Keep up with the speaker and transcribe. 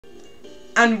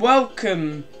and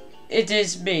welcome. It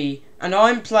is me, and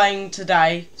I'm playing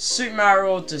today Super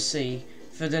Mario Odyssey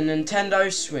for the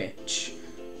Nintendo Switch.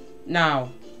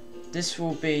 Now, this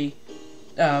will be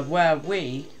where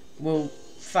we will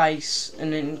face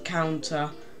and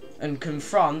encounter and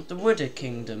confront the Wither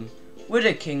Kingdom.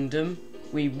 Wither Kingdom,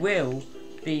 we will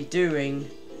be doing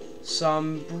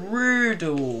some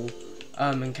Broodal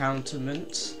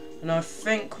encounterments, and I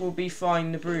think we'll be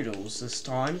fighting the Broodals this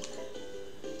time.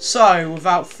 So,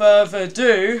 without further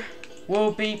ado,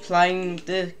 we'll be playing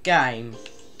the game.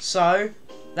 So,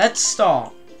 let's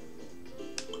start.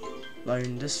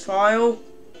 Load this file.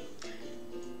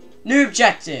 New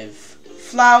objective.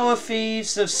 Flower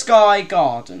Thieves of Sky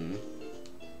Garden.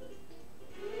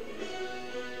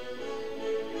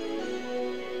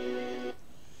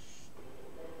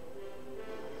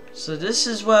 So this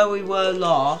is where we were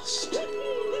last.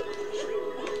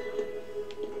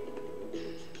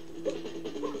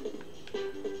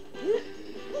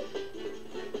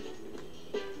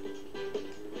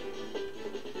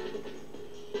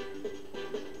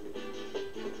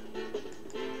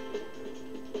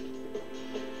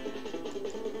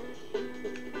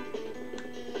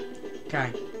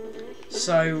 Okay,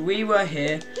 so we were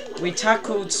here. We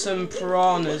tackled some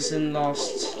piranhas in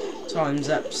last time's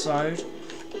episode,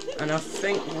 and I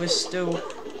think we're still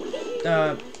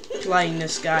playing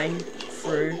this game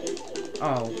through.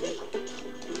 Oh.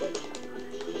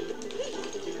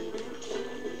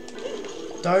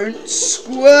 Don't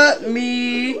squirt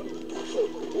me!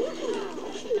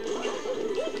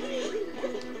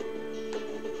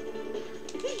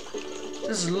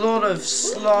 There's a lot of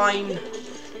slime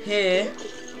here.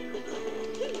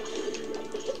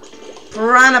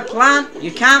 Piranha plant,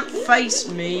 you can't face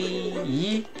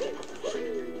me.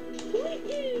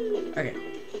 Okay,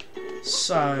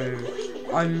 so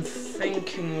I'm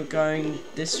thinking we're going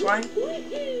this way.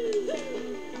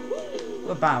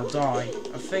 We're about to die.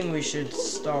 I think we should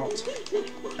start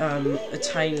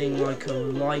attaining like a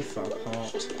life up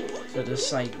heart for the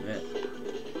sake of it.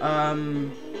 I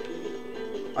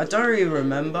don't really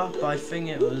remember, but I think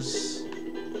it was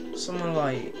somewhere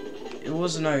like, it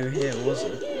wasn't over here, was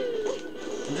it?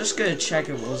 I'm just gonna check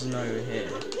it wasn't over here.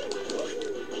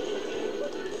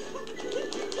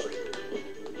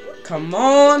 Come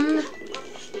on!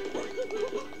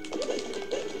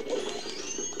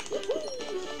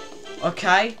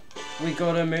 Okay, we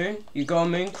got a moon. You got a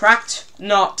moon. Cracked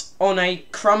nut on a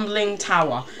crumbling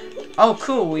tower. Oh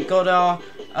cool, we got our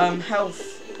health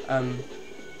all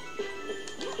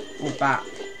back.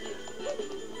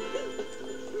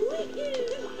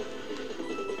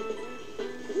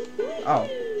 Oh,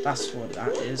 that's what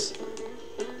that is.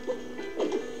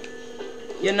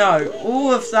 You know,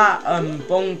 all of that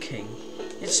bonking,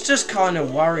 it's just kind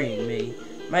of worrying me.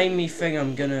 Made me think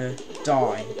I'm gonna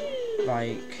die.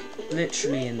 Like,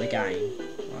 literally in the game.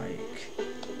 Like,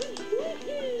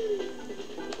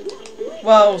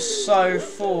 well, so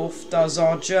forth does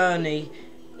our journey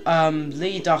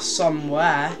lead us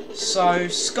somewhere. So,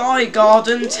 Sky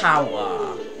Garden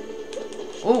Tower.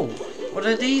 Oh, what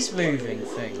are these moving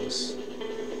things?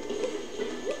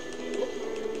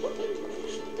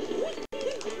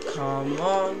 Come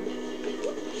on.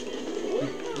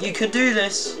 You could do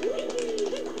this.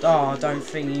 Oh, I don't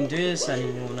think you can do this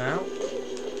anymore now.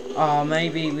 Oh,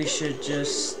 maybe we should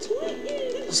just...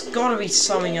 There's gotta be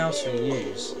something else we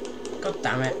use. God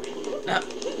damn it.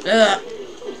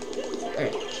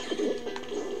 Okay.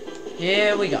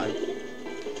 Here we go.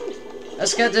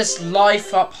 Let's get this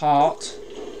life up heart.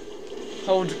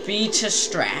 Hold B to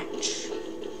stretch.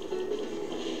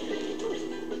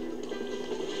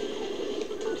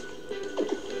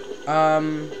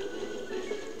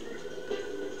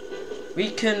 We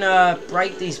can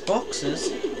break these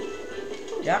boxes.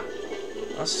 Yeah,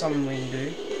 that's something we can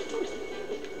do.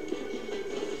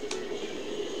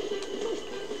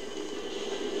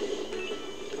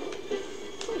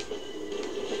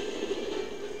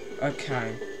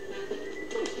 Okay.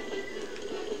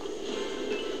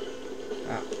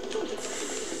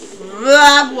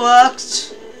 That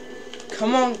worked.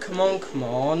 Come on, come on, come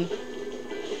on.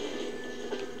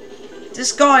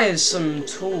 This guy has some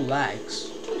tall legs.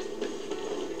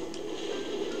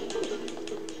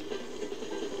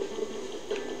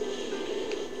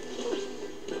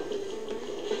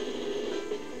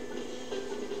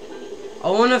 I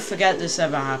want to forget this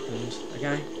ever happened,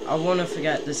 okay? I want to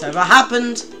forget this ever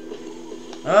happened.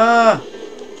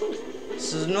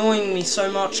 This is annoying me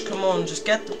so much. Come on, just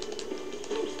get the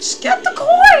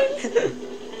coin.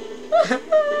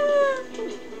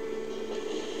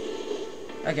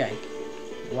 Okay.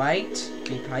 Wait,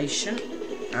 be patient,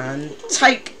 and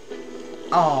take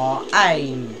our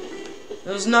aim.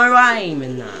 There was no aim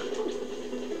in that.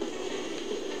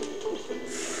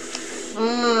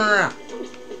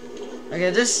 Okay,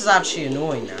 this is actually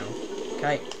annoying now.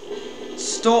 Okay.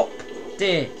 Stop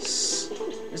this.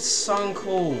 It's so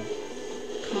uncool.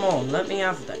 Come on, let me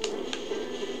have that.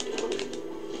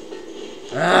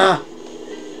 Ah!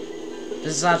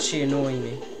 This is actually annoying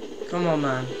me. Come on,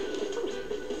 man.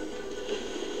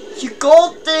 You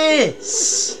got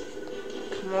this!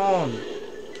 Come on.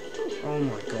 Oh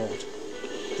my god.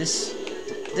 This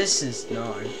is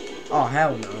no. Oh,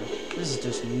 hell no. This is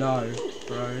just no,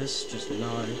 bro. This is just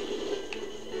no.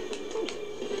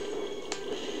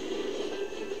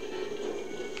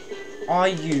 Are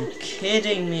you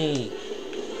kidding me?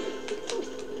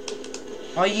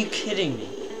 Are you kidding me?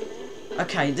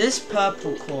 Okay, this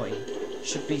purple coin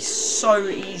should be so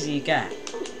easy to get.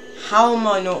 How am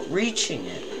I not reaching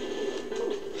it?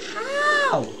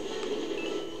 How?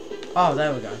 Oh,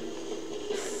 there we go.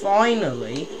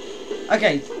 Finally.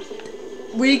 Okay,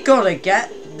 we gotta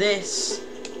get this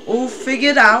all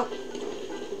figured out.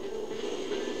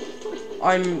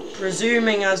 I'm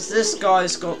presuming as this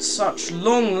guy's got such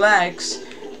long legs,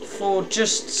 for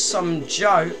just some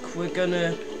joke, we're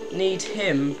gonna need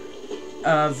him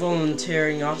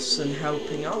volunteering us and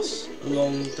helping us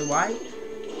along the way.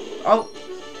 Oh,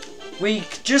 we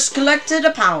just collected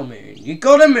a power moon. You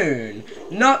got a moon.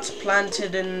 Nut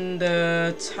planted in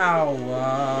the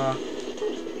tower.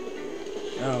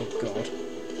 Oh god.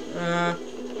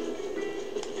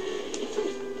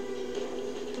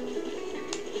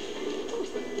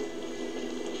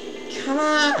 Come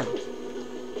on.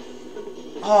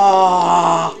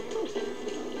 Oh.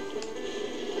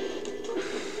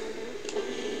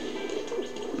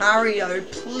 Mario,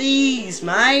 please,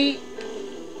 mate.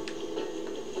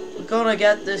 We gotta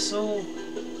get this all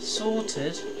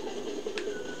sorted.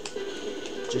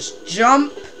 Just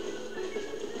jump.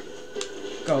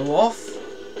 Go off.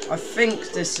 I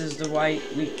think this is the way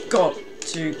we got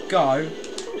to go.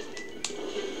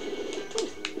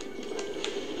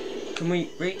 Can we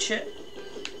reach it?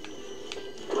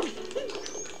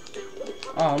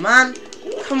 Oh man,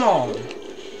 come on.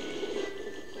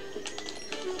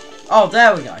 Oh,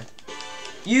 there we go.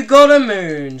 You got a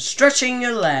moon, stretching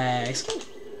your legs.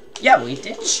 Yeah, we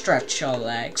did stretch our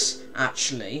legs,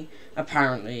 actually.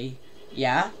 Apparently,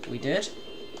 yeah, we did.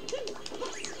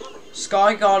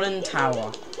 Sky Garden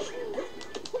Tower.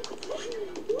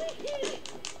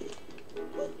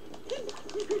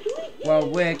 Well,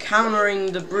 we're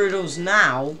countering the Broodals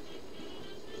now.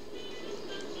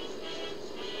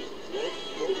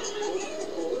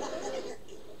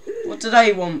 What do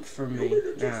they want from me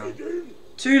now?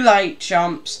 Too late,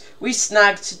 chumps. We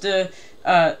snagged the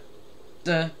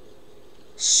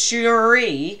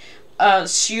Shuri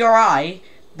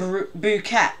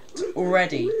bouquet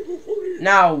already.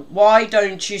 Now, why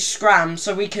don't you scram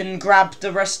so we can grab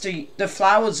the rest of the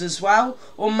flowers as well?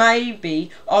 Or maybe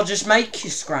I'll just make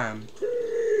you scram.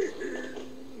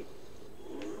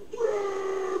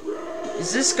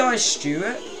 Is this guy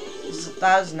Stuart? Is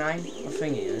that his name? I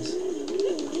think he is.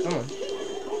 Come on.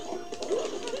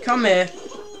 Come here.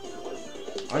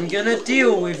 I'm gonna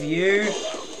deal with you.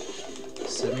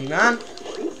 Silly man.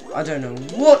 I don't know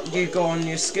what you got on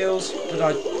your skills, but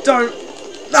I don't...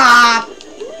 Ah!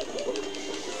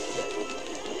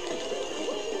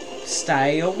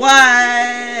 Stay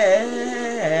away.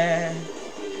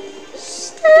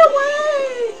 Stay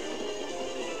away.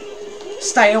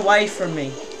 Stay away from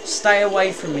me. Stay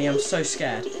away from me. I'm so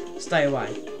scared. Stay away.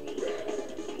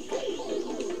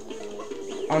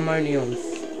 I'm only on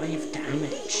 5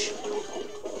 damage.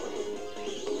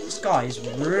 This guy is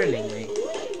ruining me.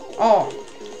 Oh.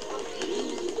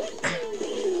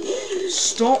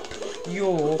 Stop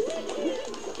your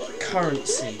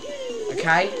currency.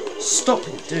 Okay? Stop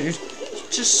it, dude.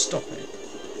 Just stop it.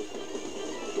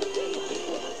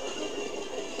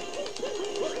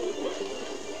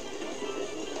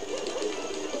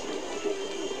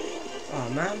 Oh,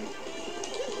 man.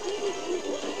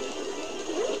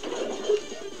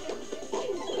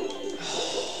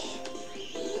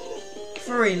 I've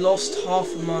already lost half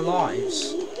of my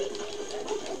lives.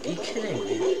 Are you kidding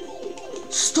me?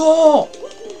 Stop!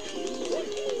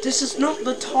 This is not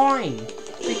the time.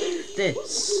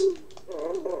 This.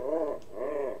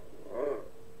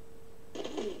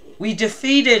 We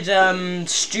defeated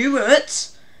Stuart,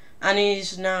 and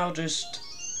he's now just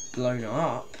blown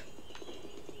up.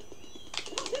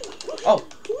 Oh,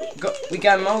 we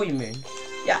got a Molly Moon.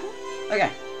 Yeah,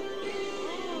 okay.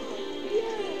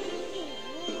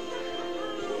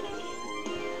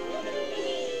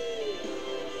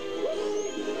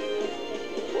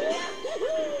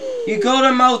 You got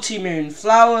a multi-moon.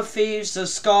 Flower thieves the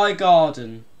sky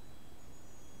garden.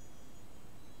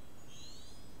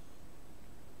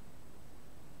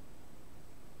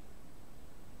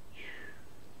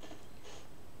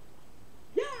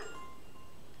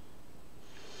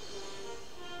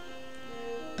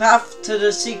 Path to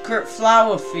the secret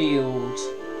flower field.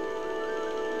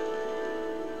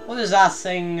 What is that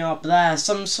thing up there?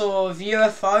 Some sort of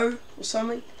UFO or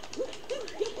something?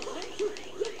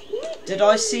 Did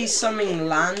I see something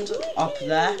land up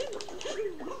there?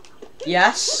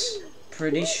 Yes.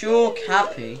 Pretty sure,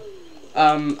 Cappy.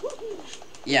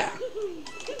 Yeah.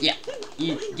 Yeah.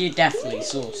 You definitely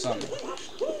saw something.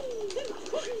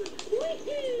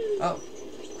 Oh.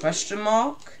 Question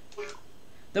mark?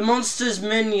 The monster's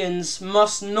minions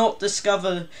must not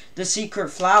discover the secret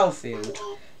flower field.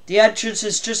 The entrance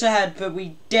is just ahead, but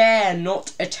we dare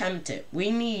not attempt it.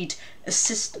 We need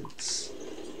assistance.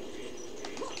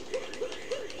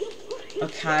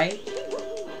 Okay.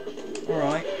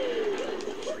 Alright.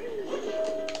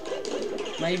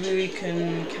 Maybe we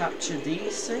can capture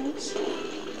these things?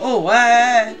 Oh,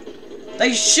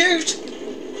 they shoot!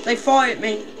 They fire at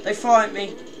me. They fire at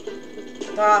me.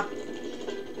 Ah.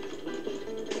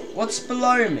 What's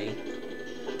below me?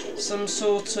 Some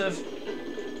sort of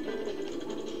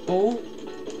ball?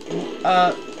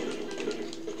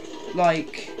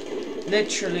 Like,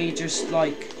 literally just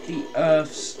like the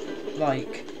Earth's,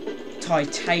 like,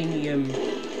 titanium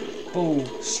ball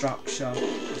structure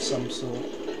of some sort.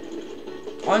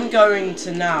 I'm going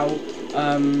to now,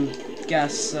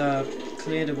 guess,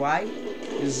 clear the way,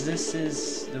 because this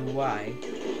is the way.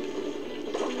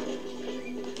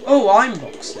 Oh, iron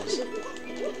boxes.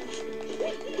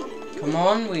 Come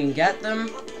on, we can get them.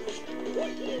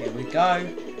 Here we go.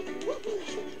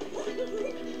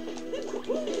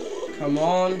 Come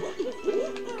on.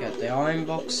 Get the iron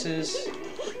boxes.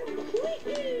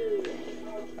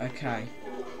 Okay.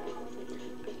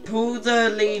 Pull the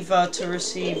lever to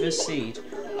receive a seed.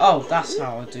 Oh, that's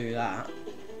how I do that.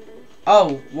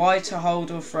 Oh, Y to hold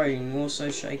or throw. You can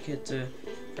also shake it to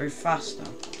go faster.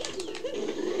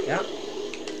 Yeah.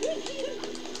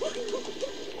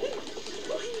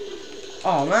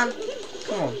 Oh man,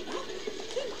 come on.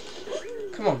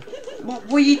 Come on.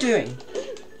 What are you doing?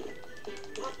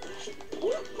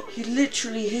 You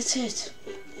literally hit it.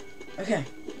 Okay.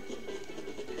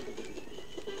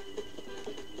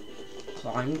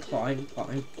 Climb, climb,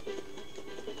 climb.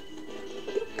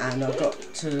 And I got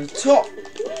to the top.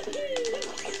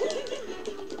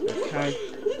 Okay.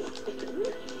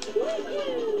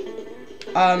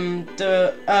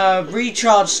 The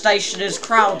recharge station is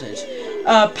crowded.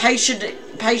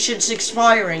 Patience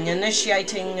expiring.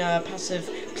 Initiating passive.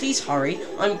 Please hurry.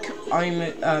 I'm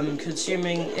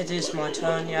consuming. It is my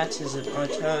turn yet. Is it my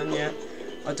turn yet?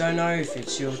 I don't know if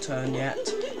it's your turn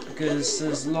yet because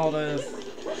there's a lot of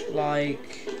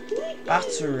like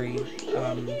battery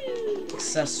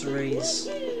accessories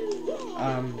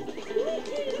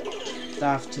that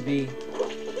have to be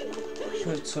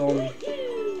put on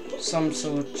some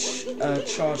sort of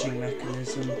charging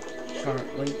mechanism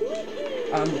currently.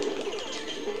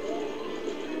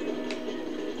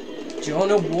 Do you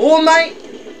want a war, mate?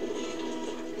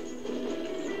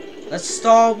 Let's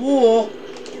start a war.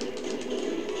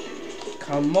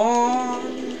 Come on.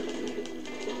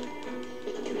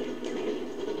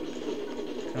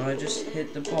 Can I just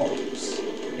hit the box?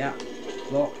 Yeah,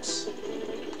 blocks.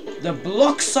 The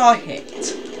blocks are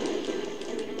hit.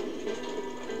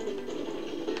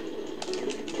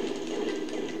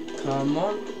 Come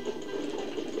on.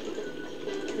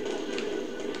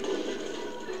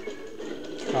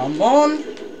 Come on.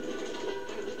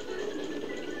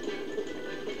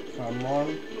 Come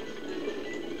on.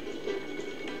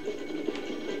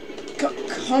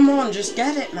 Come on, just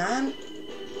get it, man.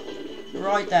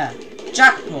 Right there.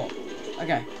 Jackpot.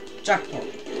 Okay, jackpot.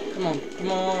 Come on,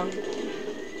 come on.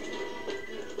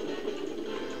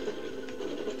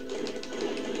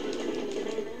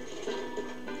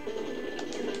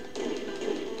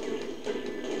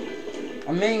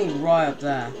 I'm aiming right up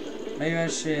there. Maybe I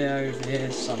should over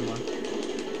here somewhere.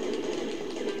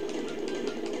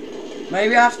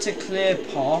 Maybe I have to clear a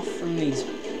path from these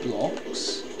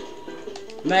blocks.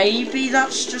 Maybe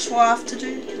that's just what I have to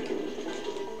do.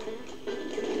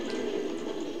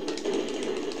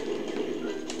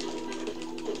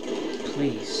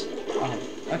 Please. Oh,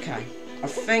 okay. I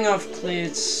think I've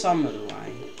cleared some of the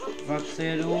way. Have I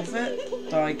cleared all of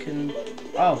it? That I can...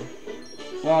 Oh.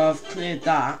 Well, I've cleared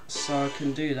that, so I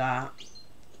can do that.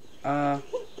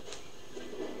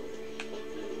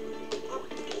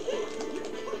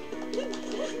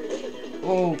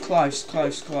 Oh, close,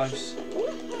 close, close.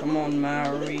 Come on,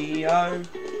 Mario.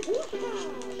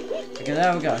 Okay,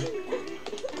 there we go.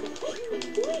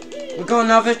 We've got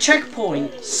another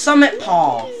checkpoint. Summit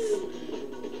Path.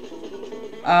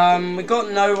 We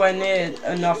got nowhere near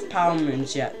enough power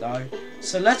moons yet though.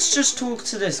 So let's just talk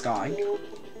to this guy.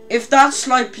 If that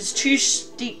slope is too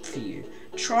steep for you,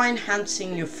 try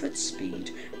enhancing your foot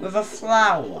speed with a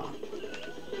flower.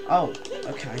 Oh,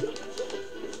 okay.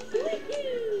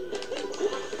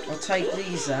 I'll take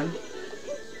these then.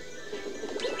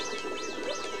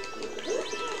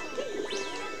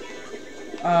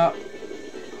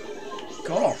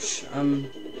 Gosh,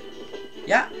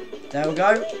 yeah, there we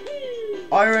go.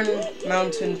 Iron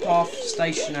Mountain Path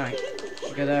Station 8.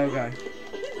 Okay, there we go.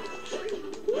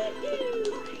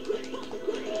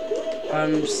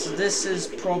 So this is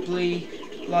probably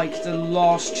like the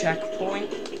last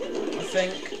checkpoint, I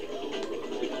think.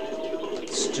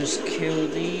 Let's just kill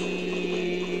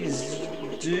these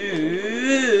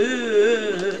dudes.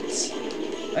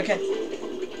 Okay.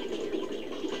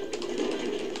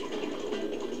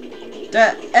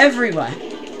 They're everywhere.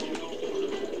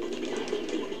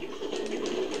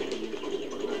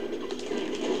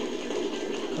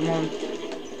 Come on.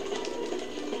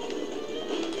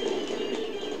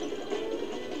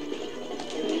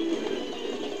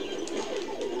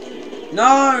 No!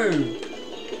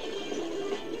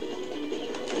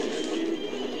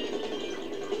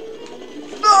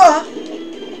 Ah!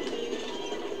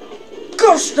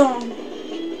 Gosh darn!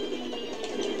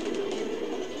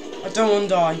 I don't want to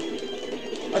die.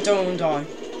 I don't want to die.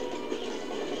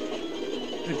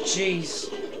 But jeez.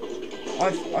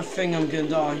 I think I'm gonna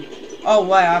die. Oh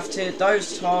wait, I have to hit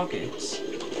those targets.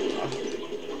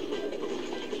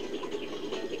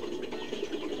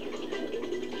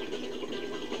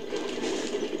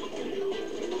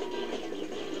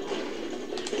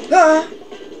 Ah!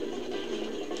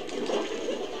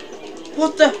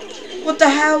 What the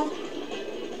hell?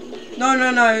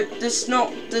 No,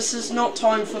 this is not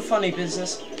time for funny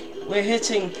business. We're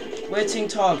hitting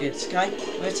targets, okay?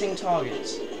 We're hitting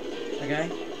targets. Okay?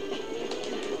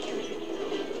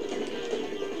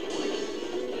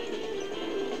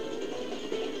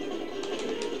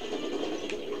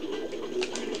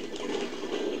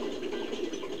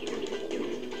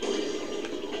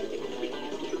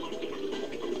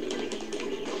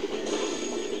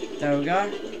 There we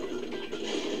go.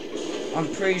 I'm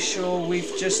pretty sure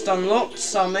we've just unlocked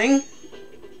something.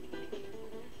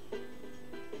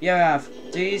 Yeah, we have.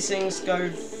 Do these things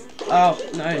go... Oh,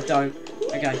 no, don't.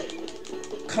 Okay.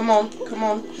 Come on.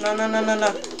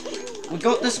 No. We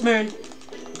got this moon.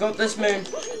 Got this moon.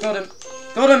 Got him.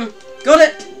 Got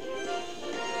it!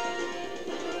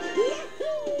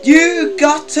 You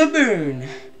got a moon.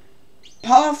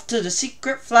 Path to the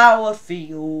secret flower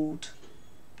field.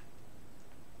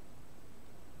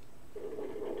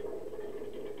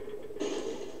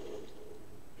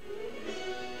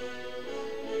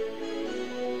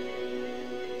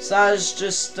 So that has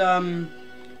just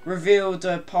revealed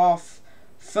a path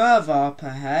further up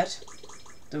ahead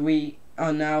that we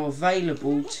are now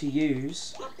available to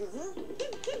use.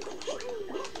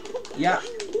 Yeah,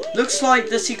 looks like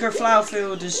the secret flower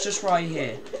field is just right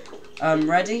here.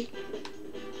 Ready?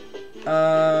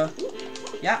 Yeah,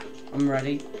 I'm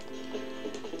ready.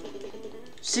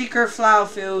 Secret flower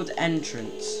field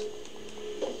entrance.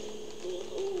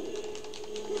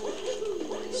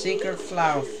 Secret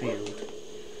flower field.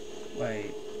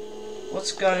 Wait,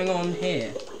 what's going on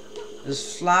here?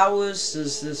 There's flowers,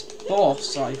 there's this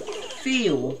boss. I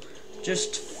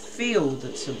just feel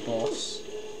that's a boss.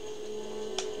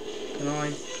 Can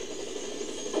I?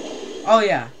 Oh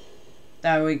yeah,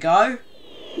 there we go.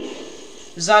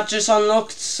 Has that just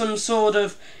unlocked some sort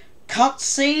of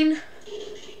cutscene?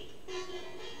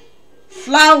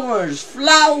 Flowers!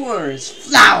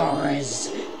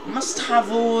 Must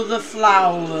have all the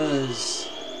flowers.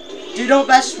 Do not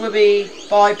mess with me,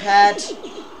 biped.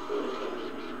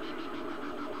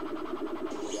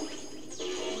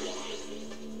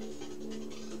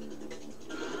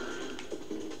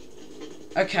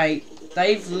 Okay,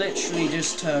 they've literally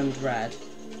just turned red.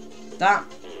 That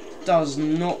does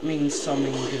not mean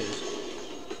something good.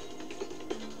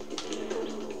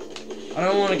 I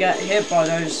don't want to get hit by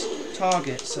those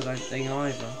targets, I don't think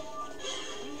either.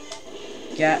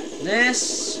 Get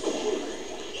this.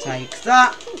 Take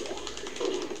that.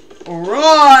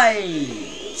 Alright!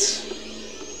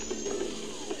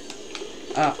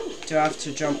 Do I have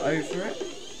to jump over it?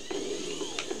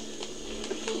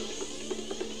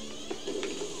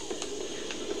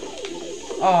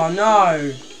 Oh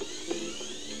no!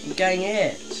 I'm getting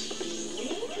hit.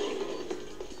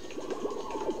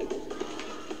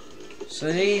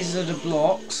 So these are the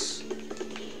blocks.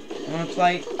 I'm gonna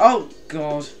play... Oh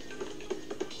god.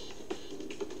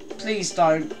 Please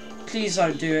don't. Please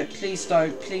don't do it. Please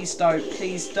don't. Please don't.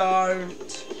 Please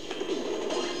don't.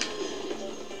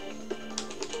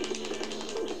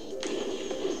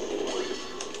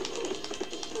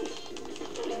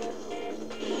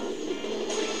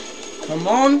 Come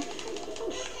on.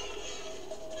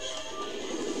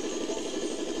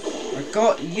 I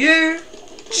got you.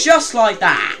 Just like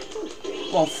that.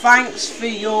 Well, thanks for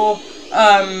your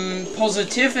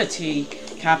positivity,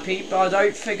 Cappy, but I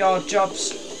don't think our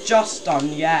job's just done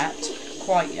yet.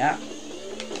 Quite yet.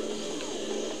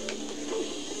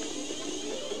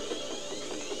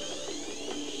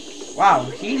 Wow,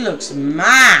 he looks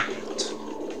mad.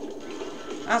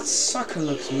 That sucker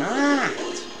looks mad.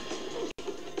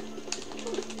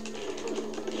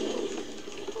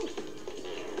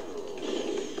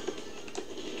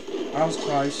 That was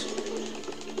close.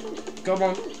 Come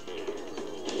on.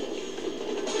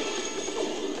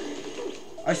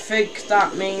 I think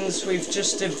that means we've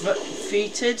just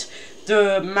defeated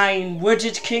the main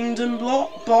Wooded Kingdom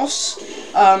boss.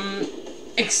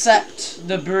 Except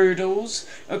the Broodals,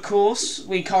 of course.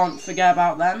 We can't forget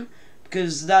about them.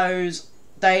 Because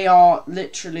they are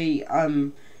literally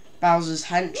Bowser's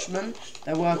henchmen.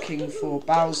 They're working for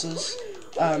Bowser's,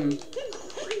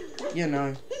 you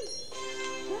know,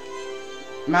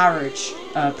 marriage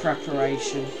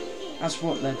preparation. That's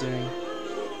what they're doing.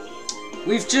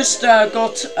 We've just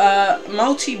got a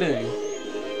multi-moon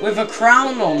with a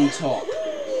crown on top.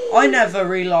 I never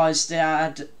realised it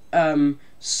had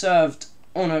served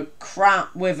on a crown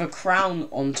with a crown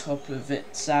on top of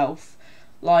itself.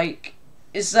 Like,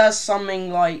 is there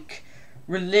something like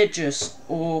religious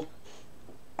or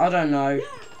I don't know,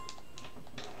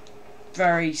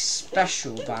 very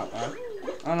special about that?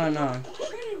 I don't know.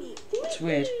 It's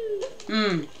weird.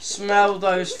 Smell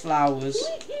those flowers.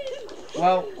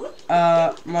 Well,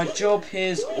 my job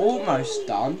here's almost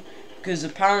done, because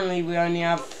apparently we only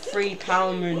have 3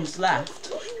 power moons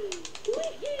left.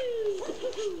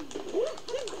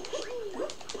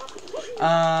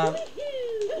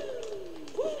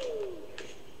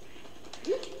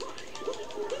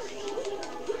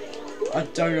 I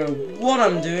don't know what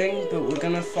I'm doing, but we're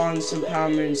gonna find some power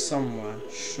moons somewhere,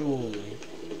 surely.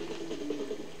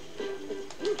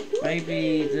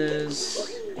 Maybe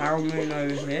there's power moon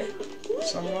over here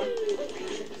somewhere.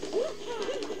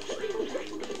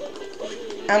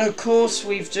 And of course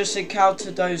we've just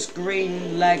encountered those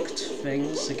green-legged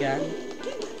things again.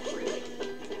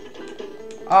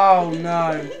 Oh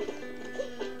no.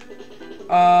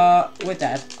 We're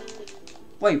dead.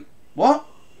 Wait, what?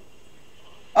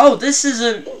 Oh, this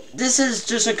is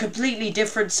just a completely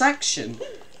different section.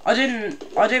 I didn't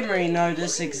really know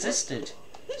this existed.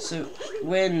 So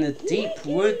we're in the deep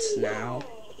woods now,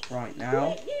 right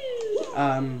now.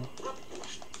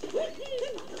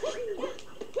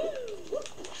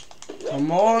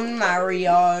 Come on,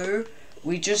 Mario.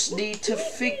 We just need to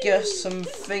figure some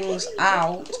things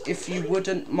out, if you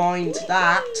wouldn't mind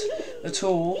that at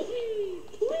all.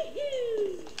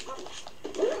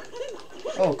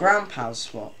 Oh, Grandpa's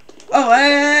spot. Oh,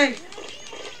 hey!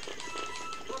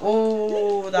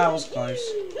 Oh, that was close.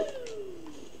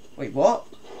 Wait, what?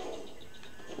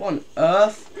 What on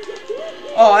earth?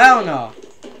 Oh, hell no.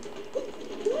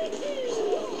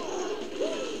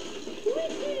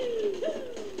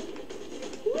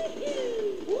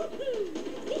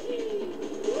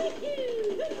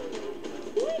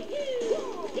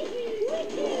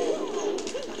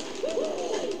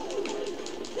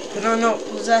 Can I not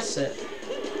possess it?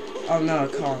 Oh no, I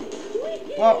can't.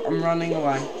 Well, I'm running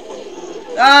away.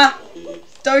 Ah!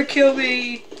 Don't kill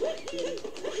me!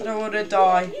 I don't want to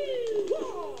die.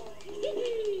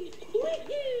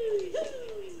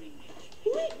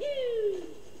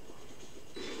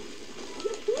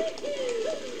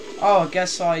 Oh, I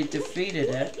guess I defeated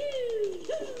it.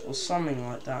 Or something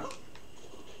like that.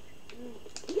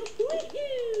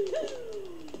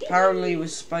 Apparently we're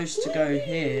supposed to go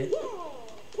here.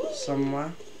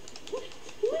 Somewhere.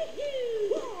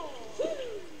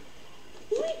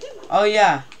 Oh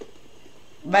yeah.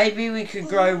 Maybe we could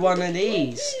grow one of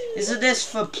these. Isn't this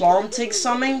for planting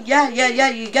something? Yeah,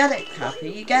 you get it,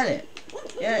 Cappy, you get it.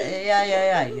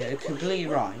 Yeah, you're completely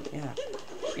right, yeah.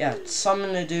 Yeah,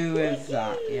 something to do with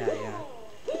that, yeah.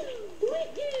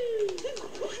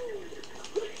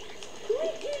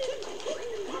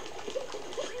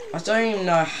 I don't even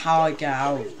know how I get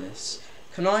out of this.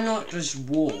 Can I not just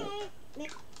walk?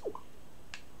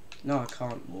 No, I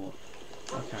can't walk.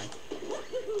 Okay.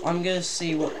 I'm gonna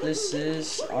see what this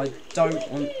is. I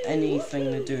don't want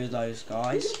anything to do with those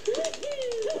guys.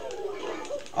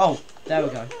 Oh, there we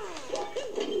go.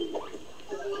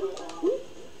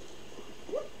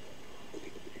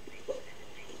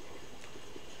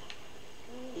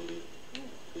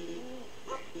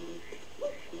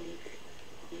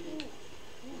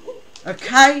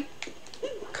 Okay.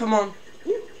 Come on.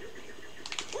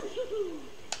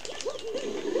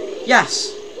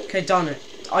 Yes. Okay, done it.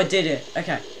 I did it.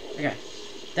 Okay. Okay.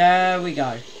 There we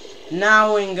go.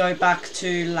 Now we can go back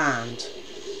to land.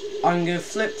 I'm going to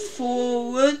flip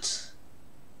forward.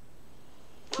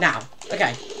 Now.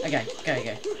 Okay. Okay. Okay.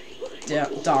 Okay.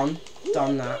 Done.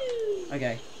 Done that.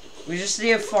 Okay. We just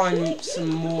need to find some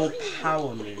more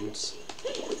power moons.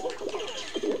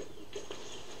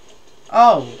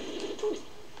 Oh.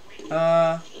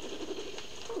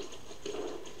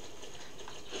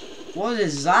 What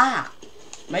is that?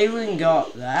 Maybe we can go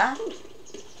up there?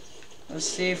 Let's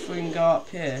see if we can go up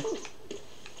here.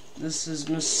 This is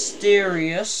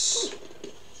mysterious.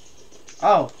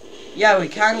 Oh. Yeah, we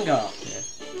can go up here.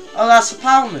 Oh, that's a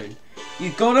power moon. You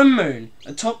got a moon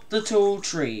atop the tall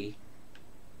tree.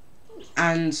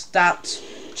 And that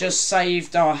just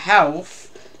saved our health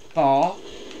bar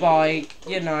by,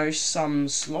 you know, some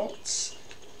slots.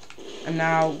 And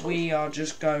now we are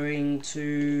just going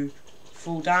to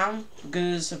fall down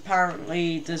because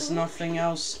apparently there's nothing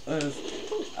else of,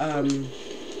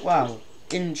 well,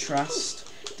 interest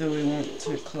that we want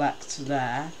to collect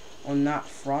there on that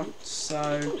front.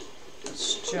 So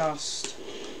let's just...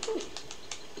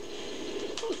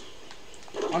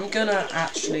 I'm gonna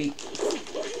actually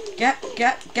get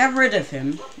rid of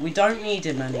him. We don't need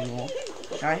him anymore.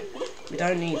 Okay? We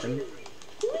don't need him.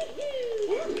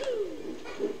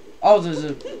 Oh,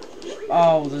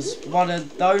 there's one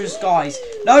of those guys.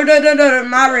 No,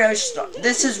 Mario, stop.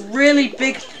 This is really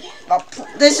big.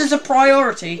 This is a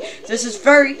priority. This is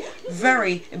very,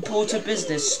 very important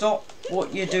business. Stop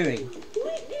what you're doing.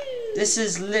 This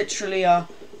is literally a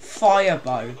fire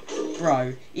bow,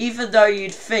 bro. Even though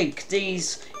you'd think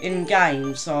these in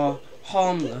games are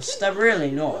harmless, they're really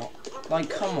not. Like,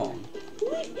 come on.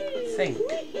 Think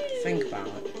about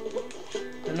it.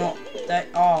 They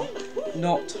are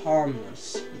not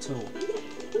harmless at all.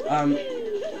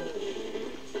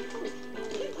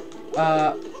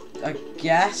 I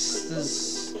guess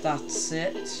that's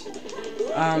it.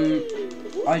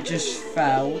 I just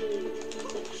fell.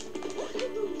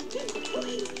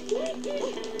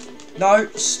 No,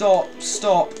 stop.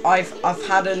 I've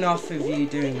had enough of you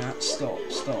doing that. Stop.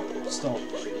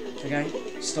 Okay?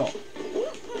 Stop.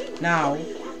 Now,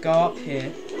 go up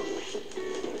here.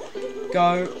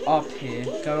 Go up here.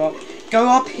 Go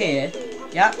up here.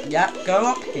 Yeah, go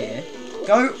up here.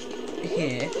 Go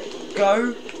here.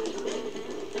 Go.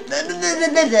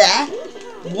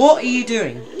 What are you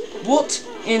doing? What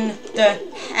in the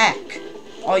heck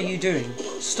are you doing?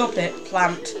 Stop it,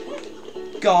 plant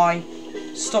guy.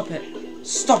 Stop it.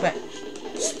 Stop it.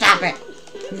 Stop it.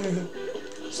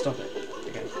 Stop it.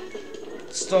 Okay.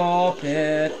 Stop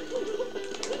it.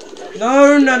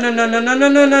 No.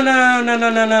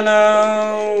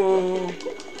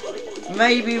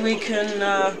 Maybe we can,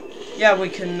 yeah, we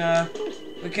can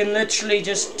literally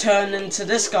just turn into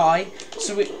this guy.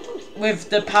 So with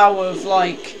the power of,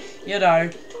 like, you know,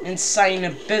 insane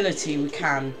ability, we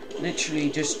can literally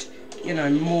just, you know,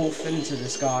 morph into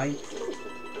this guy.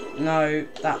 No,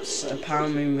 that's a power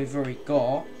moon we've already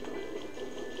got.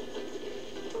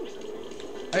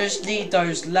 I just need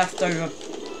those leftover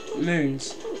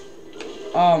moons.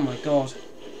 Oh my god.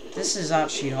 This is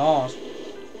actually hard.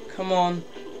 Come on.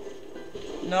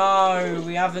 No,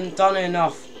 we haven't done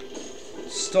enough.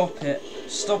 Stop it.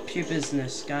 Stop your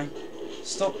business, okay?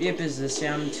 Stop your business.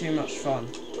 You're having too much fun.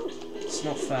 It's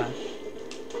not fair.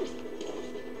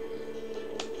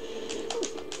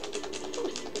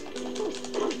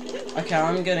 Okay,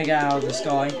 I'm gonna get out of this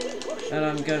guy. And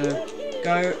I'm gonna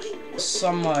go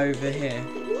somewhere over here.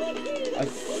 I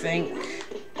think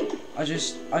I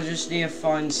just need to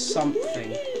find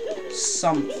something.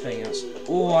 Something. That's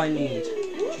all I need.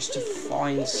 Just to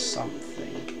find something.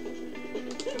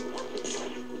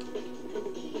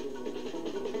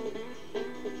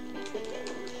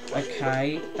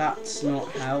 Okay, that's not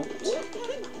helped.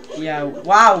 Yeah,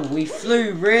 wow, we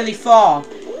flew really far.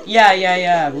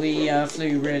 Yeah, we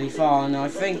flew really far, and I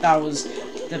think that was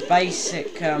the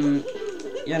basic,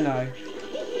 you know,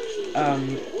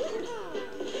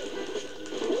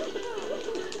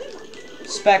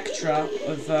 spectra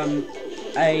of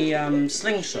a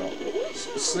slingshot.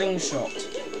 Slingshot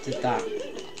did that.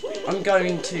 I'm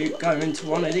going to go into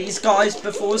one of these guys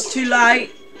before it's too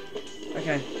late.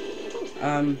 Okay.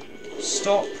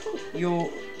 Stop.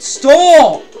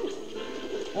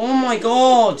 Oh my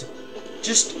god!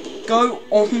 Just go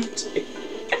on to...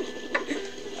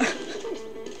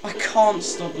 I can't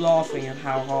stop laughing at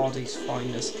how hard he's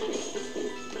finding this.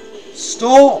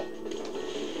 Stop!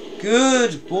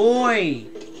 Good boy!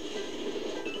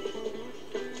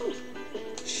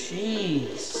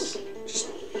 Jeez.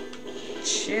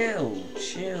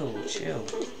 chill.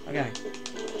 Okay.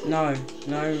 No,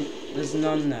 there's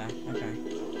none there. Okay.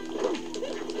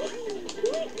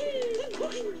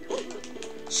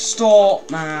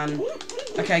 Stop, man.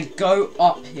 Okay, go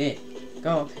up here.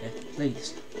 Go up here,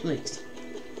 please.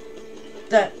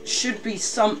 There should be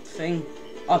something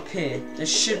up here. There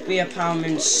should be a power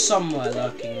moon somewhere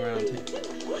lurking around here.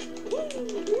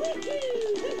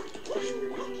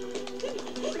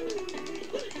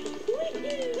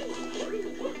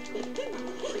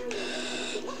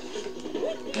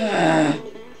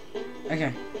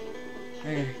 Okay.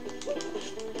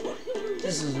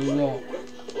 This is a lot.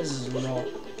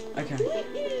 Okay.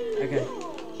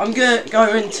 I'm gonna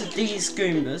go into these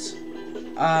Goombas.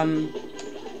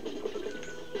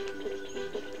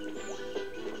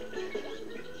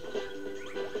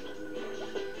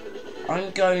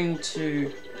 I'm going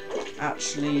to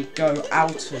actually go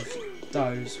out of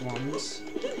those ones.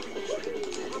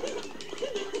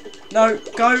 No,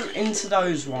 go into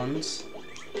those ones.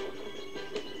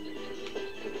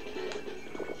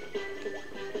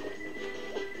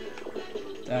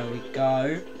 There we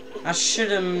go. I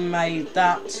should have made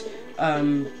that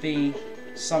be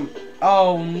some...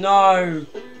 Oh no!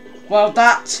 Well,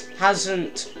 that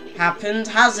hasn't happened,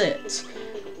 has it?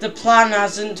 The plan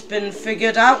hasn't been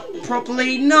figured out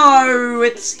properly. No!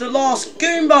 It's the last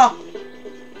Goomba!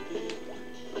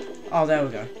 Oh, there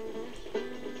we go.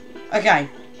 Okay.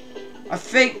 I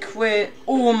think we're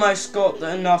almost got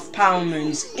enough power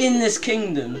moons in this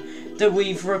kingdom that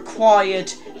we've required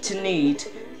to need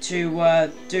to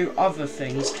do other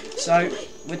things. So,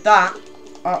 with that,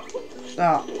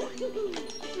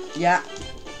 yeah,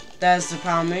 there's the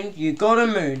power moon. You got a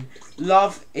moon.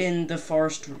 Love in the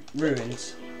forest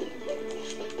ruins.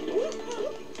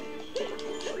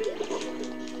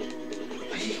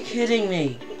 Are you kidding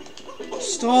me?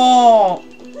 Stop!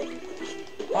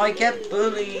 I get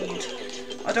bullied.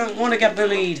 I don't want to get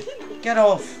bullied. Get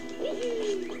off.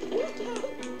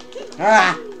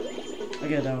 Ah!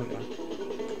 Okay, there we go.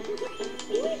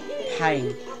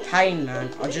 Pain, man.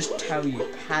 I just tell you,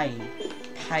 pain.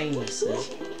 This is.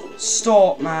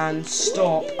 Stop, man.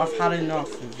 Stop. I've had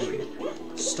enough of you.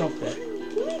 Stop it.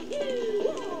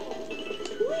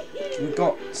 We've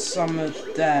got some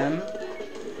of them.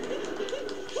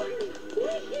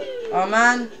 Oh,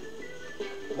 man.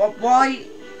 What? Why?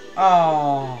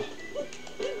 Oh.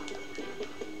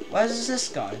 Where does this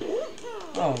go?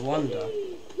 Oh, I wonder.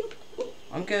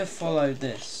 I'm gonna follow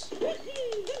this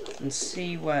and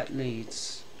see where it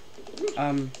leads.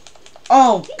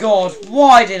 Oh God,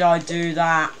 why did I do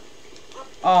that?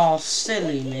 Oh,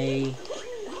 silly me.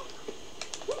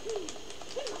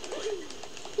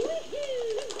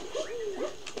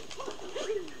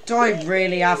 Do I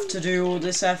really have to do all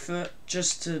this effort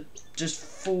just to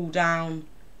fall down?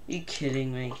 Are you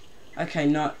kidding me? Okay,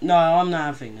 no, I'm not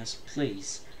having this,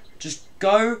 please. Just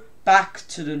go back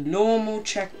to the normal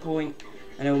checkpoint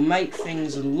and it'll make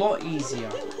things a lot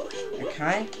easier.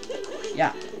 Okay?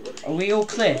 Yeah. Are we all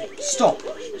clear? Stop.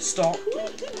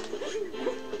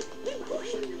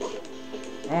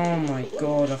 Oh my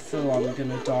God, I feel I'm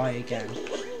gonna die again.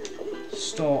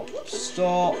 Stop.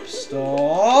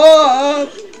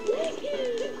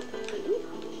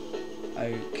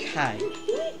 Okay.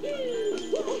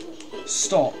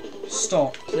 Stop,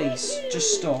 please.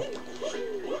 Just stop.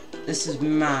 This is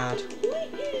mad.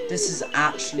 This is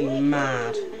actually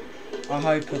mad. I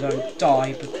hope I don't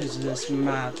die because of this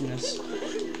madness.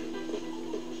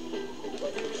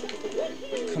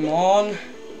 Come on.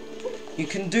 You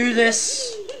can do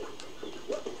this.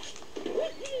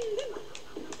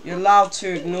 You're allowed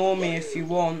to ignore me if you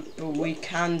want, but we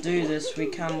can do this. We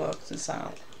can work this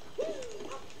out.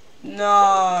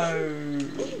 No.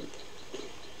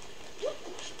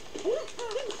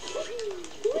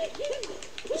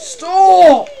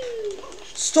 Stop!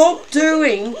 Stop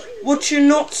doing what you're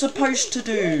not supposed to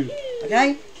do.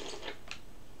 Okay?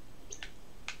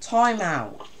 Time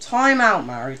out. Time out,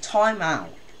 Mary. Time out.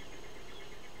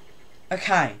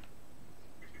 Okay.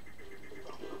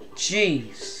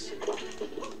 Jeez.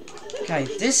 Okay,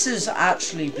 this has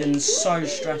actually been so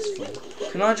stressful.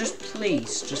 Can I just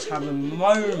please just have a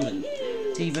moment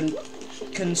to even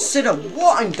consider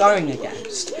what I'm going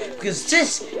against? Because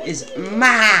this is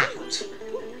mad.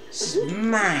 This is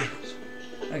mad.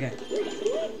 Okay.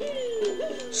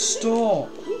 Stop.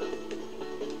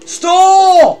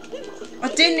 Stop! I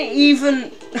didn't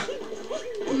even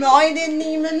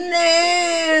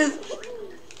live.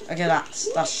 Okay,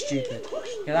 that's stupid.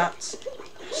 Okay, that's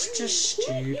just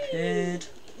stupid.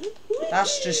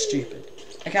 That's just stupid.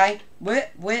 Okay, we're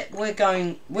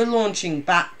launching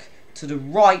back to the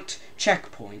right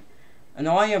checkpoint, and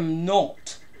I am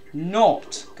not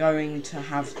not going to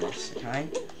have this, okay?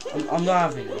 I'm not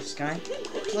having this, okay?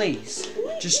 Please,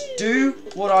 just do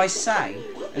what I say,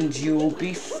 and you'll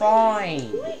be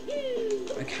fine,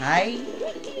 okay?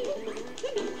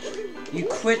 You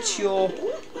quit your,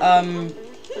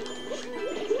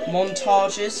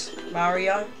 montages,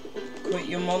 Mario. Quit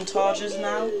your montages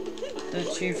now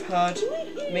that you've heard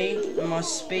me and my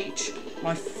speech,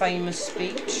 my famous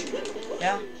speech,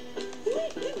 yeah?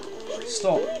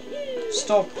 Stop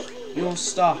your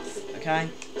stuff, okay?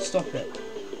 Stop it.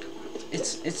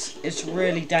 It's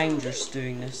really dangerous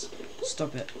doing this.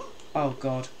 Stop it. Oh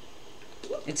god.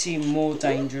 It's even more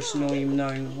dangerous not even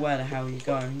knowing where the hell you're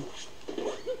going.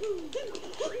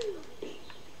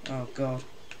 Oh god.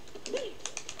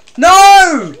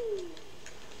 No!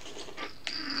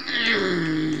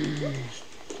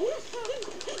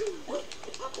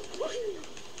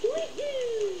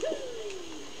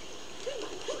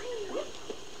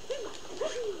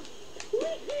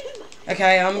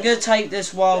 Okay, I'm gonna take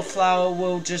this wildflower.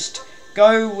 We'll just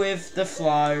go with the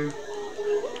flow.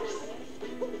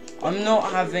 I'm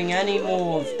not having any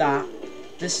more of that.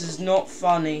 This is not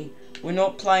funny. We're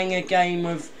not playing a game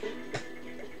of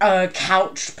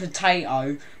couch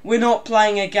potato. We're not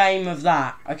playing a game of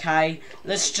that, okay?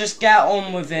 Let's just get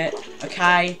on with it,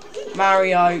 okay?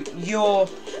 Mario, you're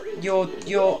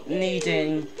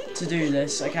needing to do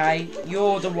this, okay?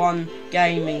 You're the one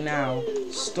gaming now.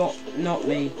 Stop, not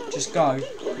me. Just go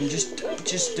and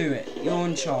just do it. You're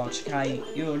in charge, okay?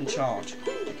 You're in charge,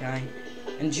 okay?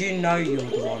 And you know you're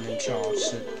the one in charge,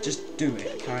 so just do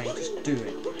it, okay? Just do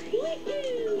it.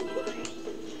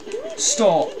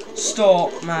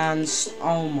 Stop, man.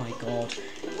 Oh my god.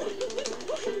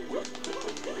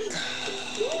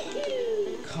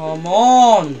 Come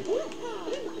on.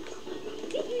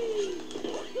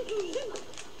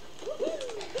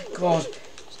 God.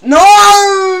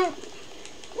 No!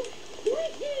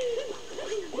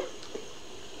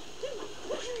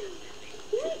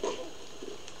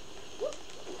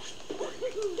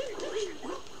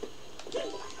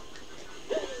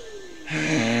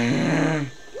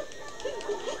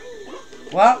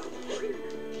 Well,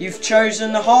 you've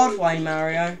chosen the hard way,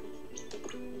 Mario.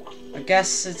 I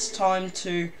guess it's time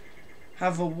to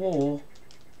have a war.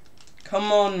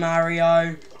 Come on,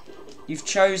 Mario. You've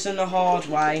chosen the hard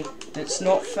way. It's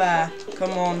not fair.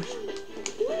 Come on.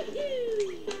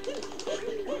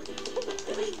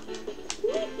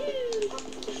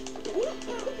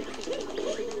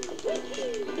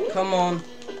 Come on.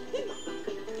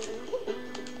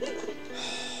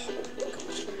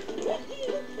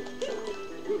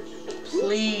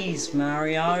 Please,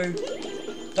 Mario.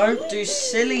 Don't do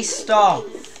silly stuff.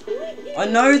 I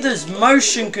know there's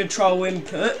motion control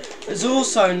input. There's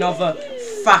also another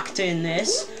factor in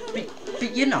this.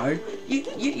 But you know,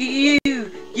 you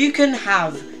can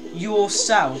have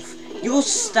yourself. You're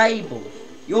stable.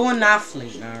 You're an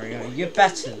athlete, Mario. You're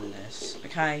better than this,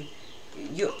 okay?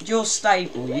 You're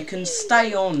stable. You can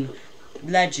stay on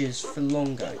ledges for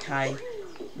longer, okay?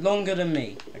 Longer than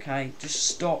me, okay? Just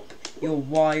stop your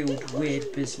wild,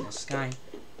 weird business, okay?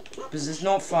 Because it's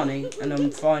not funny, and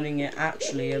I'm finding it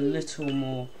actually a little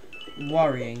more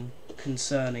worrying,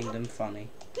 concerning than funny.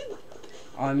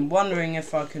 I'm wondering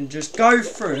if I can just go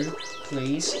through,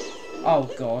 please. Oh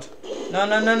god. No,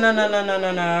 no, no, no, no, no, no,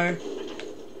 no, no.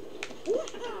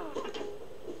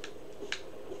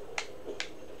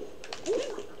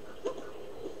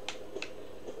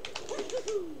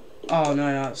 Oh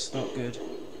no, that's not good.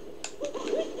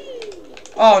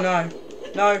 Oh no.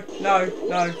 No, no,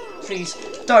 no. Please,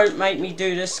 don't make me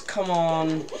do this. Come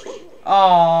on.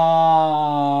 Ah.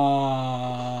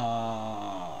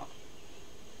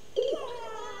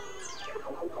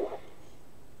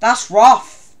 That's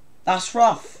rough. That's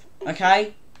rough.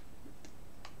 Okay?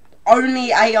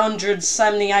 Only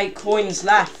 878 coins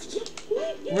left.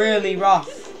 Really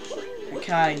rough.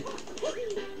 Okay.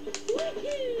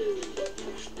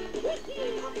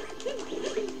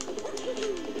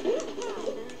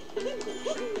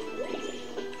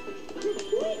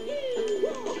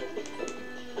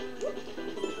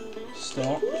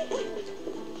 Stop.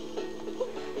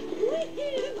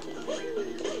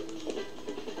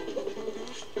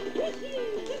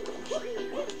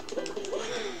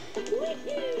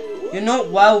 You're not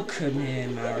welcome here,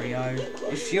 Mario.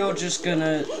 If you're just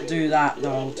gonna do that the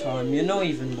whole time, you're not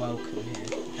even welcome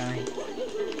here, okay?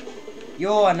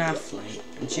 You're an athlete,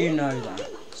 and you know that.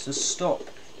 So stop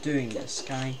doing this,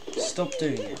 okay? Stop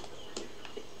doing it.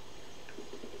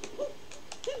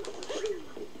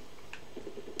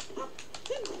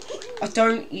 I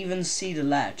don't even see the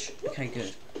ledge. Okay,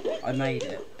 good. I made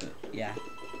it, but yeah.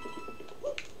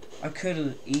 I could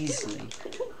have easily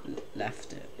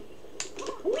left it.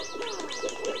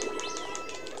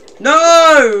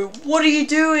 No! What are you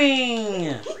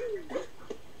doing?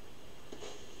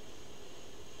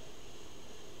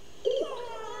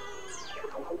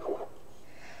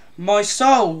 My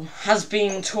soul has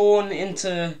been torn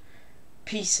into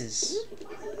pieces.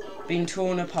 Been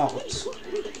torn apart.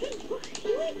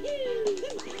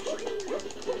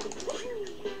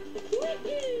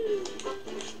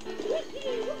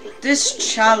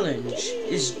 This challenge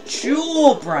is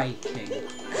jaw-breaking.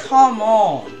 Come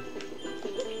on.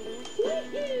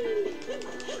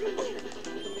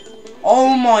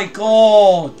 Oh my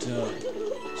god.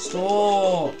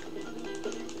 Stop.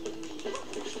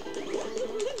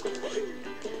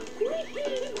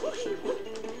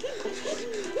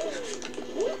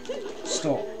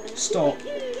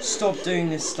 Stop doing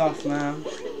this stuff, man.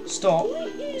 Stop.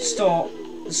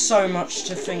 There's so much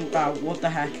to think about. What the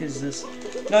heck is this?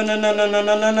 No.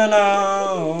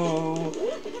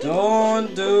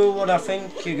 Don't do what I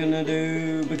think you're gonna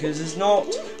do, because it's not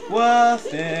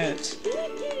worth it.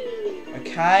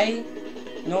 Okay?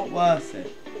 Not worth it.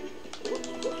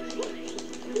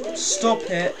 Stop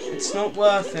it. It's not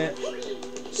worth it.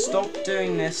 Stop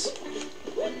doing this.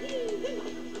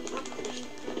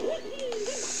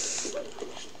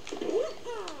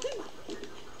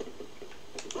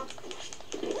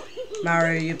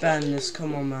 Mario, you ban this.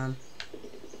 Come on, man.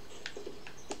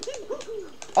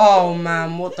 Oh,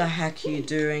 man, what the heck are you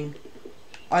doing?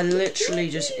 I literally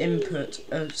just input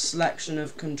a selection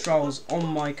of controls on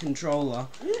my controller,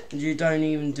 and you don't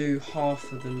even do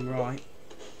half of them right.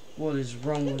 What is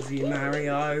wrong with you,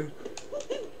 Mario?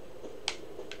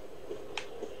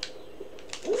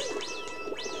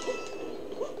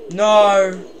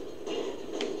 No!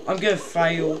 I'm gonna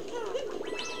fail.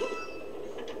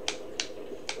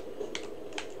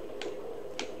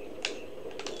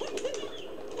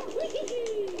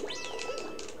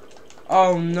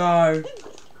 Oh no.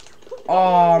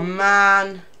 Oh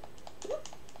man.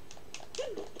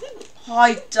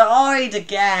 I died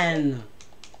again.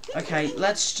 Okay,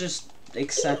 let's just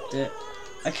accept it.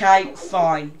 Okay,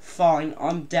 fine.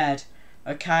 I'm dead.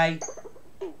 Okay.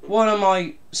 What am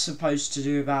I supposed to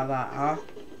do about that, huh?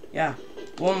 Yeah.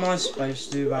 What am I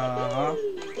supposed to do about that, huh?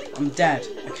 I'm dead.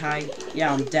 Okay.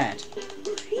 Yeah, I'm dead.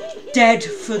 Dead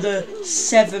for the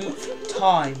 7th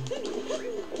time.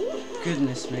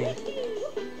 Goodness me.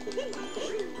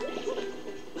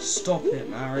 Stop it,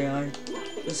 Mario.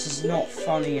 This is not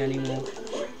funny anymore.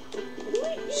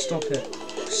 Stop it.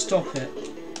 Stop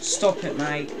it,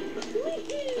 mate.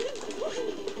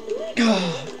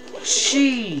 Oh,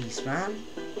 jeez, man.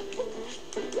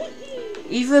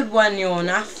 Even when you're an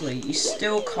athlete, you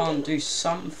still can't do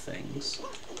some things,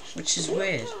 which is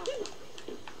weird.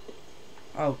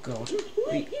 Oh god,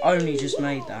 we only just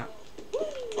made that.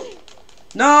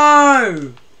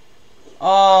 No!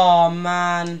 Oh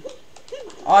man.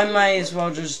 I may as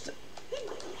well just...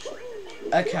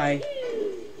 Okay.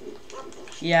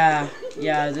 Yeah,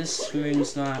 this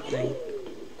moon's not happening.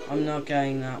 I'm not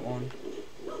getting that one.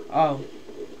 Oh.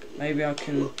 Maybe I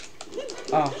can...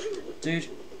 Oh, dude.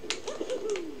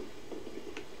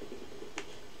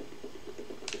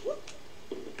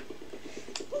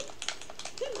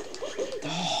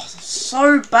 Oh, that's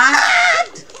so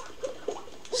bad!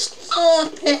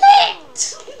 Stop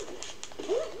it!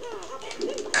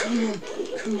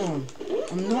 Come on.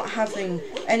 I'm not having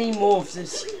any more of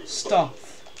this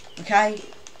stuff. Okay?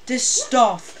 This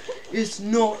stuff is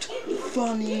not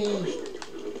funny.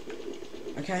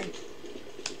 Okay?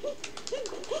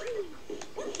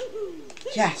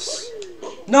 Yes.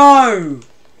 No!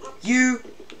 You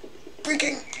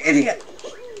freaking idiot!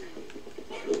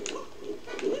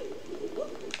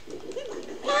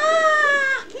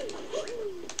 Ah!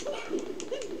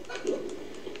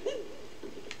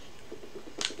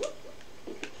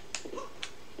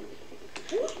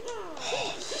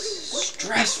 Oh, this is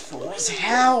stressful as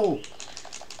hell.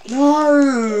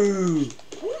 No!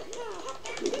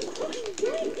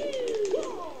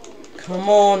 Come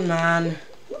on, man.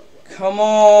 Come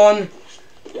on.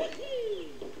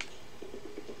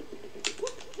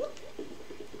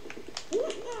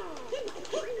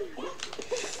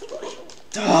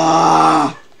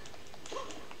 Ah!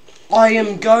 I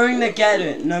am going to get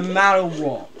it no matter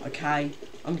what, okay?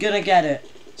 I'm gonna get it,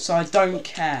 so I don't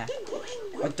care.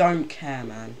 I don't care,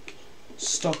 man.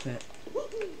 Stop it.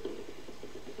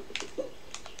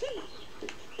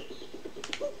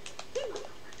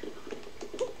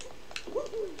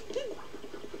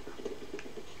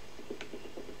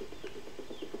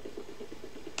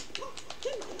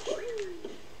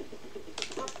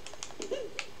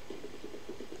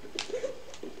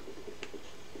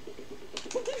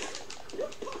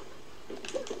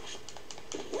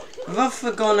 Have I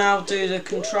forgotten how to do the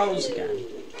controls again?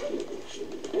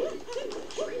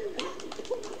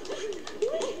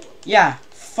 Yeah,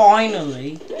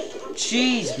 finally.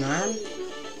 Jeez, man.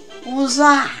 What was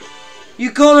that?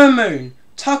 You got a moon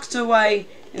tucked away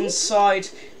inside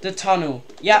the tunnel.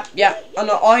 Yep, and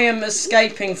I am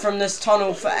escaping from this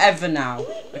tunnel forever now.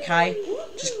 Okay,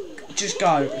 just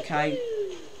go. Okay,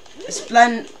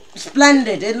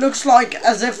 splendid. It looks like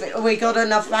as if we got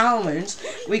enough power moons,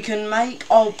 we can make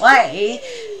our way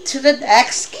to the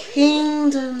next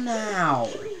kingdom now.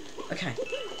 Okay,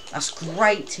 that's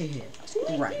great to hear. That's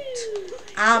great,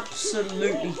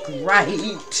 absolutely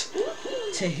great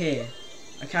to hear.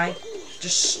 Okay,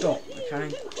 just stop.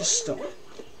 Okay, just stop.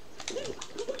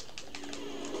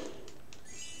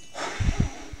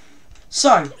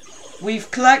 So,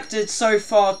 we've collected so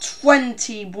far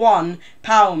 21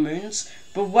 power moons,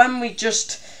 but when we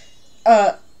just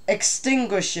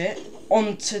extinguish it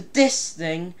onto this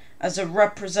thing as a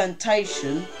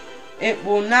representation, it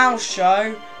will now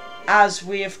show as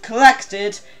we have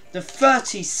collected the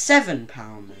 37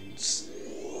 power moons,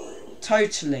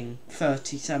 totaling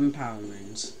 37 power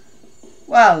moons.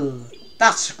 Well,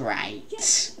 that's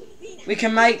great. We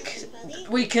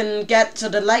can get to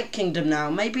the Lake Kingdom now.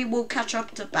 Maybe we'll catch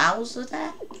up to Bowser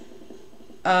there.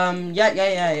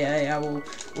 Yeah. We'll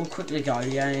quickly go.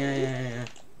 Yeah.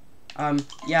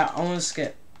 Yeah, I want to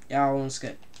skip. I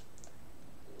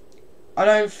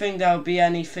don't think there'll be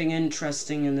anything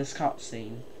interesting in this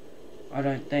cutscene. I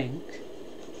don't think.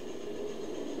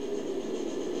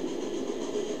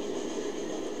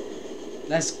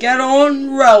 Let's get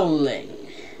on rolling.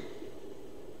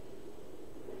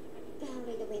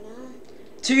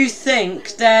 To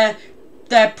think their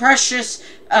precious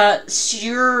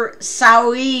Sawiri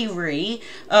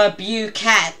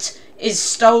bouquet is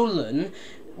stolen,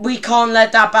 we can't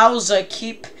let that Bowser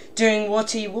keep doing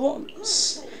what he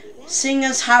wants. Seeing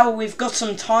as how we've got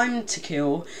some time to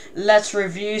kill, let's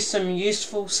review some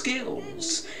useful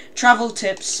skills. Travel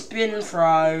tips, spin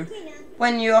throw.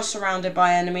 When you are surrounded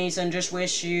by enemies and just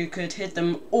wish you could hit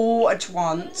them all at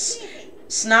once,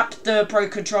 snap the Pro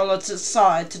Controller to the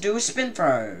side to do a spin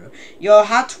throw. Your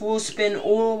hat will spin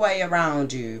all the way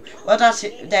around you. Well, that's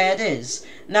it. There it is.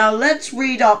 Now let's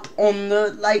read up on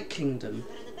the Lake Kingdom.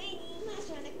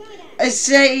 It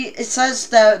says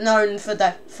they're known for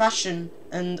their fashion,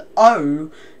 and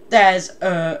there's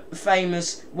a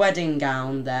famous wedding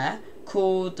gown there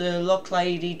called the Lock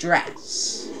Lady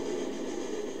Dress.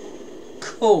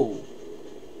 Cool.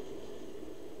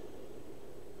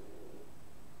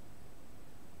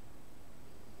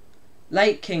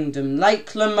 Lake Kingdom,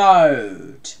 Lake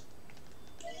Lamode.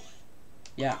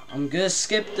 Yeah, I'm gonna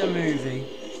skip the movie.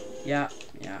 Yeah.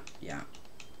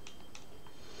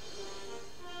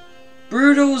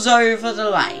 Broodal's over the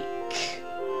lake.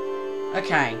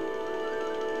 Okay.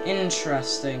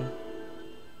 Interesting.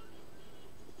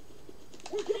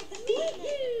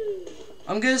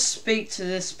 I'm gonna speak to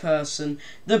this person.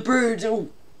 The Broodals.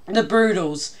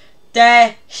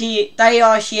 They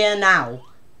are here now.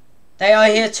 They are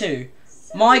here too.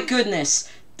 My goodness,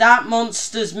 that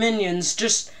monster's minions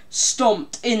just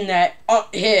stomped in there,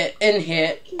 here,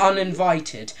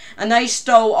 uninvited, and they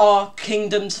stole our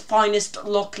kingdom's finest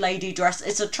Lock Lady dress.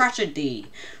 It's a tragedy.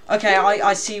 Okay,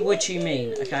 I see what you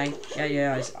mean. Okay,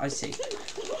 yeah, I see.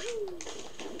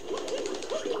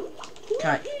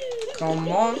 Okay, come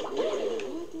on.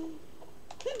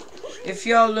 If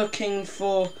you're looking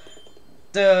for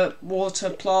the water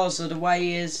plaza, the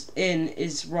way is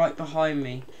right behind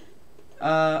me.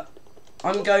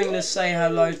 I'm going to say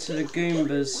hello to the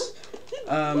Goombas,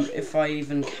 if I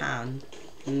even can.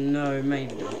 No,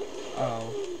 maybe not.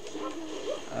 Oh.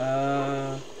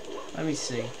 Let me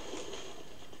see.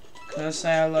 Can I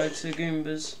say hello to the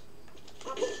Goombas?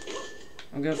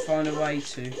 I'm gonna find a way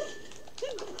to.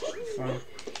 Fine.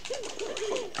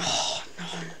 Oh,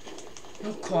 no.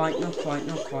 Not quite.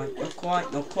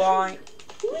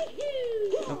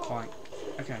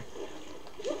 Okay.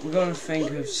 We're gonna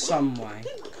think of some way.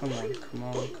 Come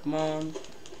on.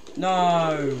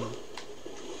 No.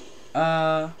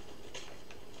 I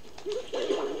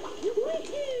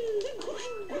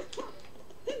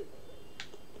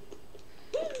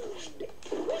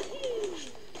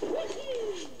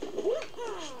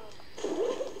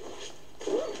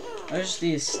just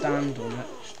need to stand on it.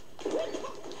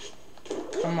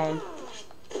 Come on.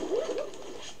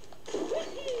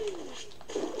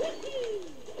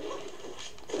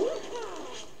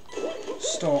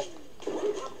 Stop.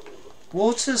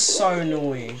 Water's so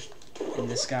annoying in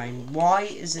this game. Why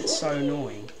is it so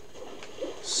annoying?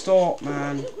 Stop,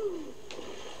 man.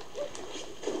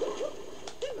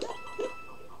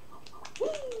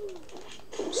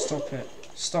 Stop it.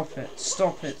 Stop it.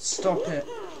 Stop it. Stop it.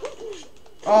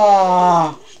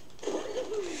 Ah!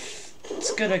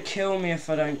 It's gonna kill me if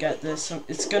I don't get this.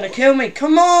 It's gonna kill me.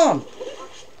 Come on!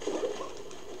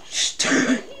 Just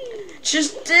do it.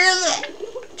 Just do it.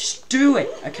 Just do it,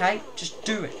 okay? Just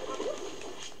do it.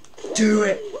 Do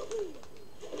it.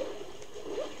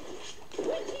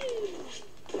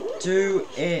 Do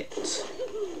it.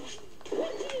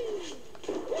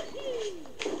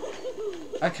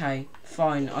 Okay,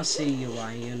 fine. I see your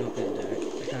way. You're not gonna do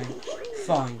it, okay?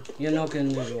 Fine. You're not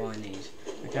gonna do what I need,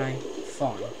 okay?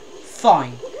 Fine.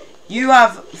 Fine. You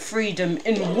have freedom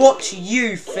in what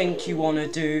you think you want to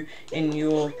do in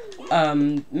your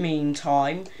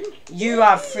meantime. You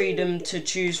have freedom to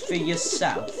choose for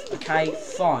yourself, okay?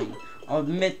 Fine. I'll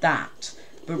admit that.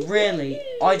 But really,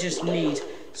 I just need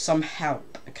some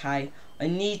help, okay? I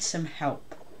need some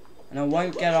help. And I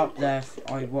won't get up there if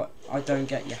I don't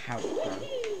get your help, bro.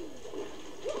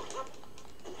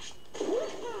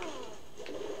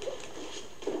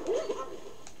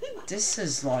 This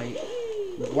is like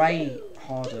way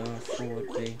harder than I thought it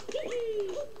would be.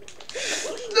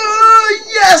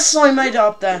 Yes, I made it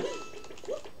up there.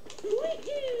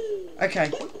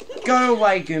 Okay, go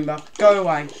away, Goomba. Go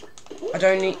away. I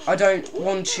don't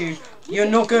want you. You're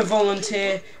not gonna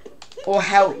volunteer or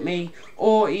help me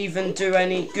or even do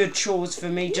any good chores for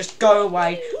me. Just go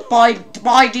away. Bye.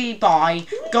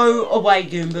 Go away,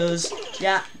 Goombas.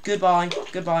 Yeah. Goodbye.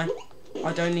 Goodbye.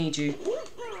 I don't need you.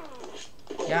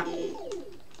 Yeah.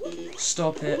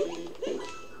 Stop it.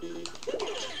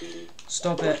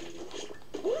 Stop it.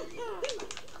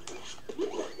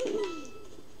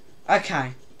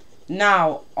 Okay.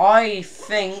 Now, I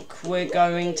think we're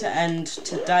going to end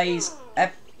today's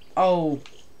oh,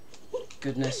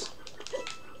 goodness.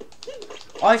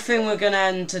 I think we're going to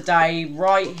end today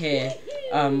right here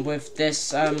with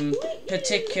this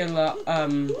particular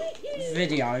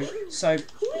video. So,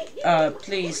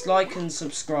 please like and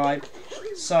subscribe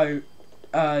so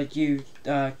you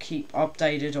keep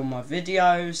updated on my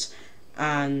videos.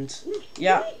 And,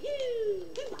 yeah.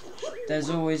 There's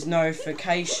always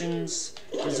notifications.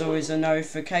 There's always a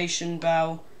notification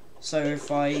bell. So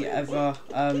if I ever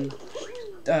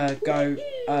go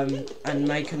and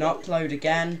make an upload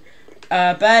again.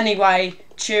 But anyway,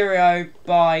 cheerio,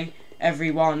 bye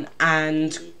everyone,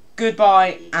 and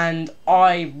goodbye, and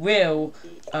I will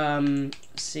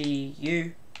see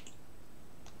you.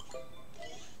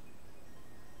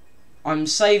 I'm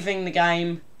saving the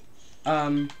game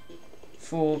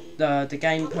for the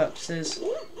game purposes.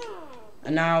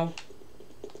 And now,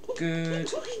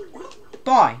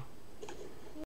 goodbye.